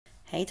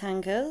Hey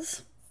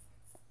tankers,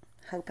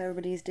 hope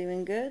everybody's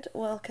doing good.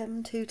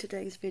 Welcome to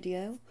today's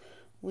video.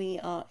 We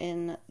are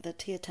in the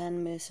tier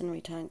 10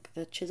 mercenary tank,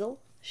 the Chisel.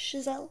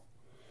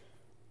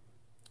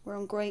 We're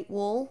on Great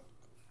Wall.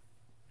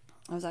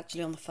 I was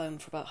actually on the phone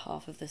for about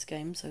half of this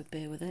game, so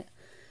bear with it.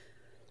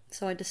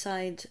 So I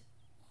decide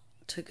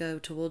to go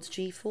towards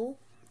G4,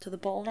 to the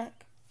bottleneck.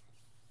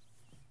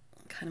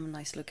 Kind of a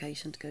nice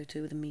location to go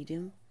to with a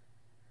medium.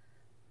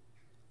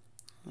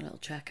 A little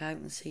check out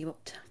and see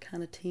what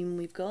kind of team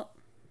we've got.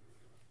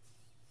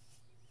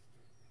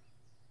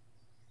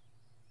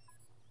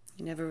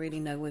 You never really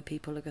know where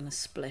people are going to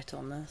split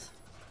on this.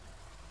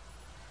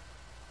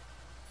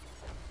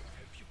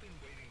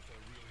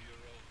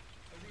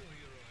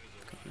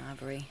 Got an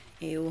Avery.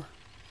 Ew.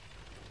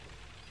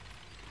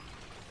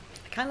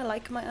 I kind of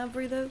like my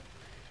Avery though.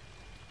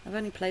 I've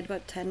only played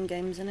about 10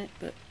 games in it,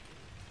 but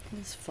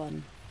it's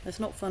fun. It's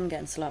not fun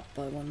getting slapped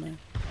by one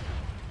though.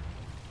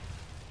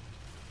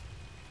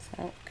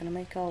 So, gonna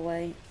make our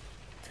way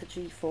to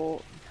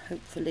G4,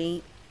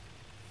 hopefully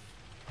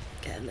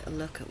get a little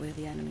look at where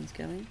the enemy's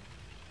going.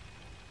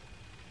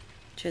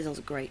 Chisel's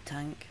a great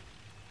tank.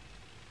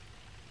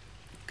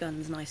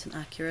 Gun's nice and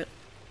accurate.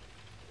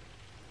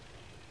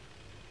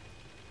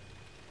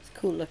 It's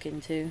cool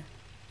looking too.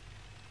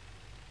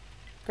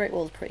 Great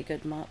Wall's a pretty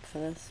good map for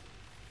this.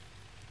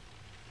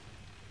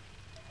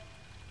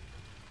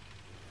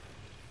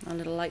 Our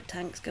little light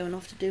tank's going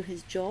off to do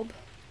his job.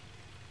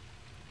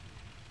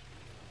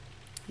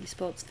 He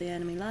spots the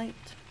enemy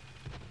light.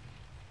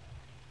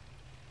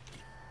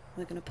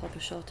 We're going to pop a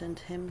shot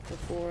into him for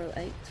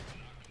 408.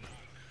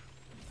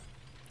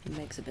 He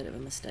makes a bit of a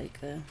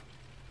mistake there.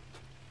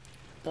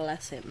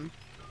 Bless him.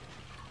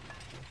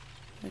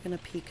 We're going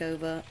to peek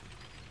over,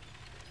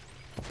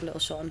 pop a little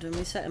shot into him.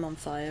 We set him on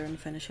fire and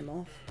finish him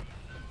off.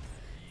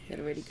 He had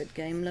a really good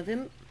game, love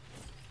him.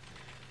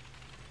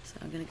 So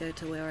I'm going to go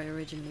to where I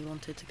originally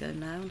wanted to go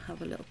now and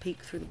have a little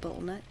peek through the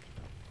bottleneck.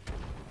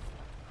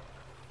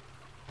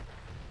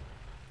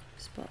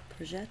 Spot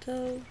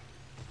Progetto.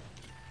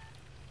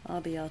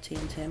 RBRT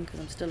and Tim because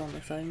I'm still on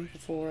the phone for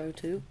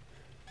 402.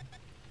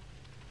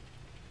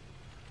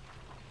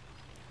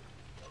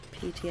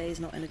 PTA is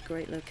not in a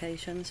great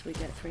location, so we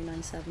get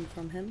 397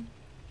 from him.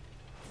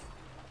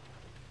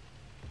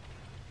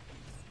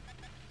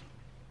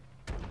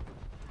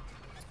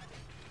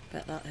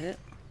 Bet that hit.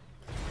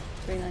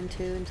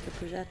 392 into the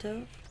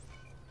Progetto.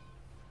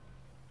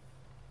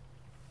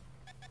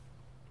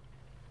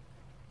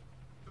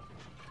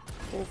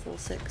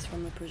 .446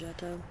 from the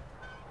Progetto.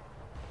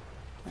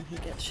 And he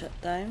gets shut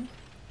down.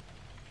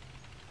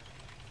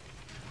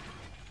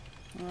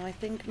 Well, I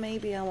think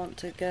maybe I want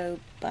to go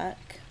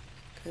back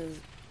because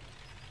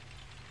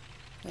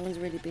no one's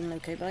really been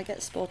located, but I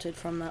get spotted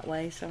from that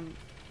way, so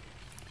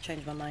I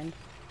change my mind.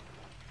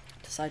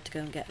 Decide to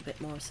go and get a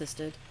bit more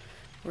assisted.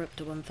 We're up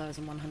to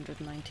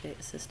 1,198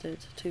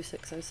 assisted,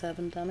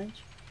 2607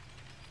 damage.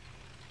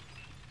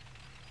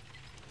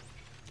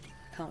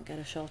 Can't get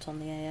a shot on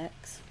the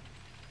AX.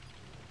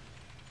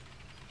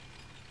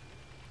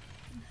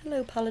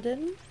 Hello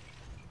Paladin.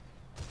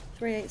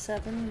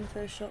 387 in the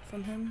first shot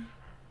from him.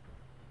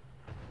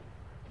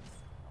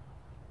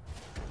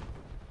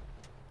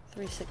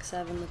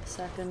 367 with the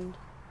second.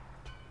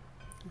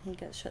 And he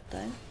gets shut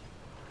down.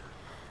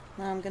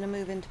 Now I'm going to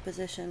move into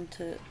position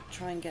to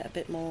try and get a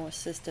bit more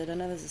assisted. I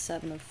know there's a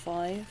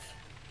 705.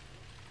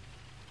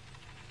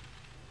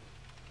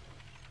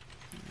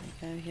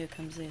 There we go, here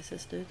comes the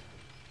assisted.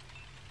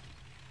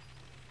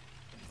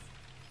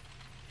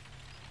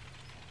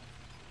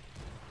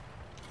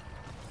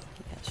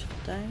 He gets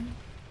shut down.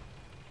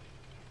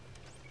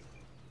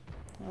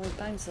 Oh, we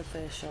bounced the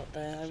first shot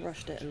there. I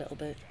rushed it a little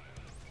bit.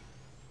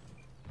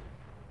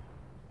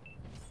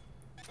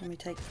 And we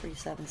take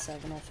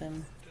 377 off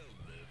him.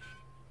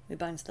 We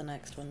bounced the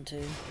next one too.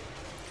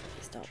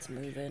 He starts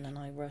moving and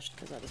I rushed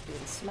because I was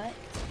being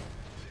smacked.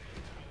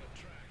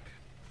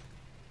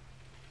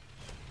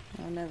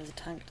 I know there's a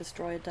tank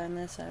destroyer down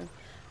there, so I'm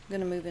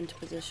going to move into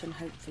position,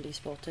 hopefully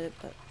spot it,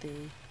 but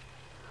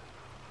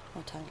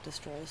our tank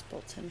destroyer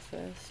spots him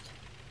first.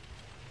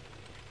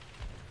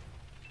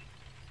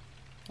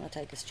 I'll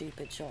take a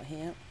stupid shot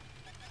here.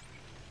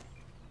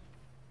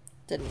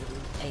 Didn't even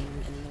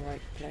aim in the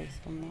right place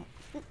on that.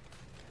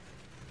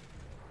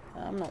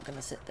 I'm not going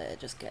to sit there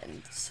just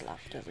getting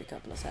slapped every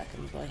couple of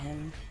seconds by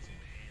him.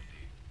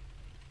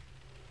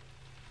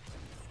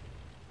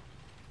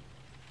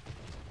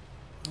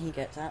 He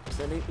gets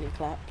absolutely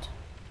clapped.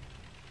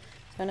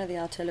 So I know the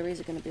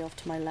artilleries are going to be off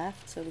to my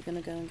left, so we're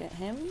going to go and get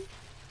him.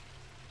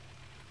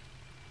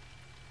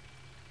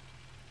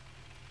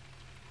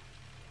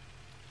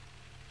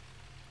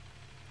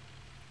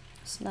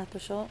 Snap a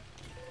shot.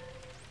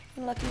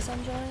 Lucky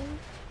Sunshine.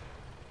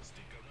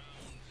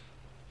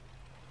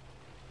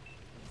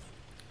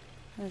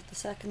 There's the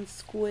second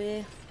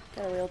square.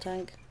 Get a real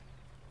tank.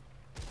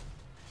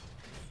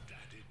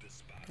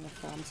 Gonna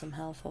farm some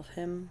health off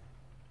him.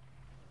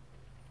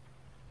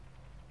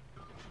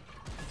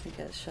 He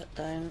gets shut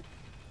down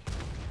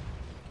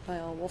by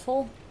our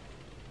waffle.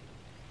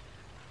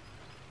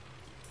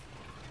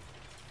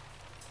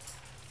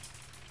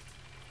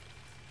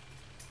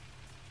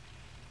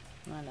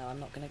 I know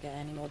I'm not going to get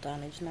any more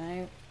damage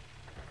now.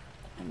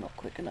 I'm not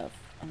quick enough,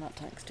 and that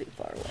tank's too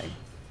far away.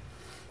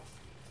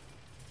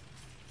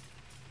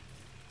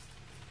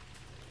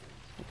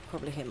 I could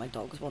probably hear my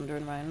dogs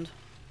wandering around.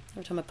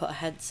 Every time I put a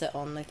headset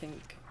on, they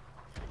think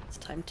it's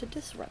time to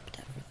disrupt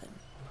everything.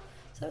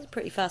 So that was a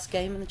pretty fast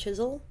game in the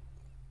Chisel.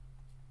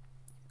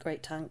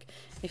 Great tank.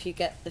 If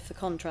the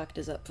contract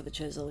is up for the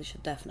Chisel, you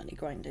should definitely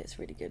grind it. It's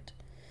really good.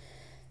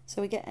 So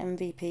we get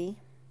MVP.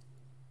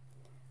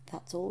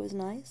 That's always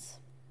nice.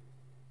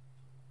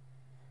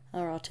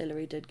 Our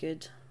artillery did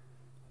good.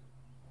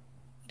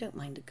 We don't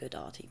mind a good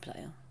arty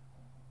player.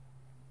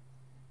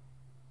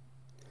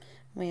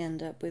 We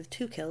end up with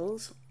 2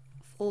 kills,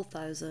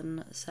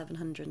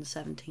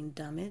 4,717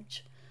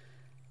 damage,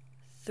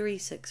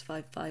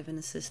 3,655 in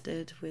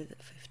assisted with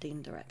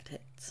 15 direct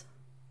hits.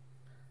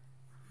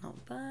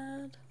 Not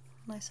bad.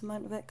 Nice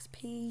amount of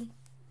XP.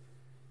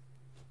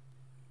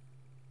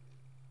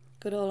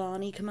 Good old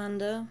Arnie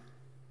Commander.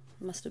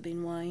 Must have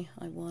been why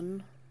I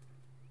won.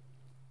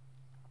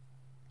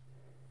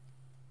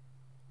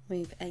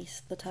 We've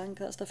aced the tank.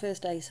 That's the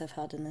first ace I've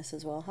had in this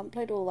as well. Haven't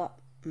played all that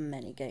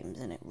many games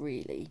in it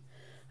really,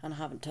 and I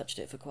haven't touched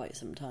it for quite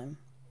some time.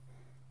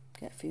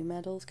 Get a few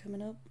medals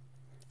coming up.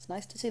 It's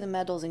nice to see the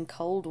medals in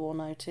Cold War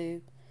now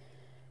too.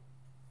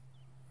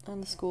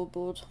 And the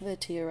scoreboard. They're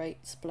tier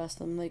 8s, bless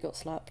them, they got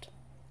slapped.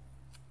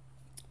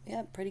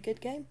 Yeah, pretty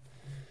good game.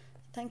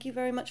 Thank you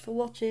very much for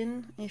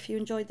watching. If you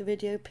enjoyed the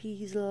video,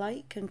 please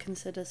like and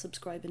consider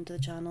subscribing to the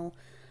channel.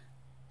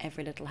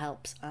 Every little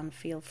helps, and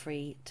feel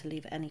free to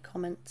leave any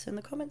comments in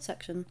the comment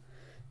section.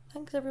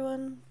 Thanks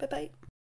everyone, bye bye.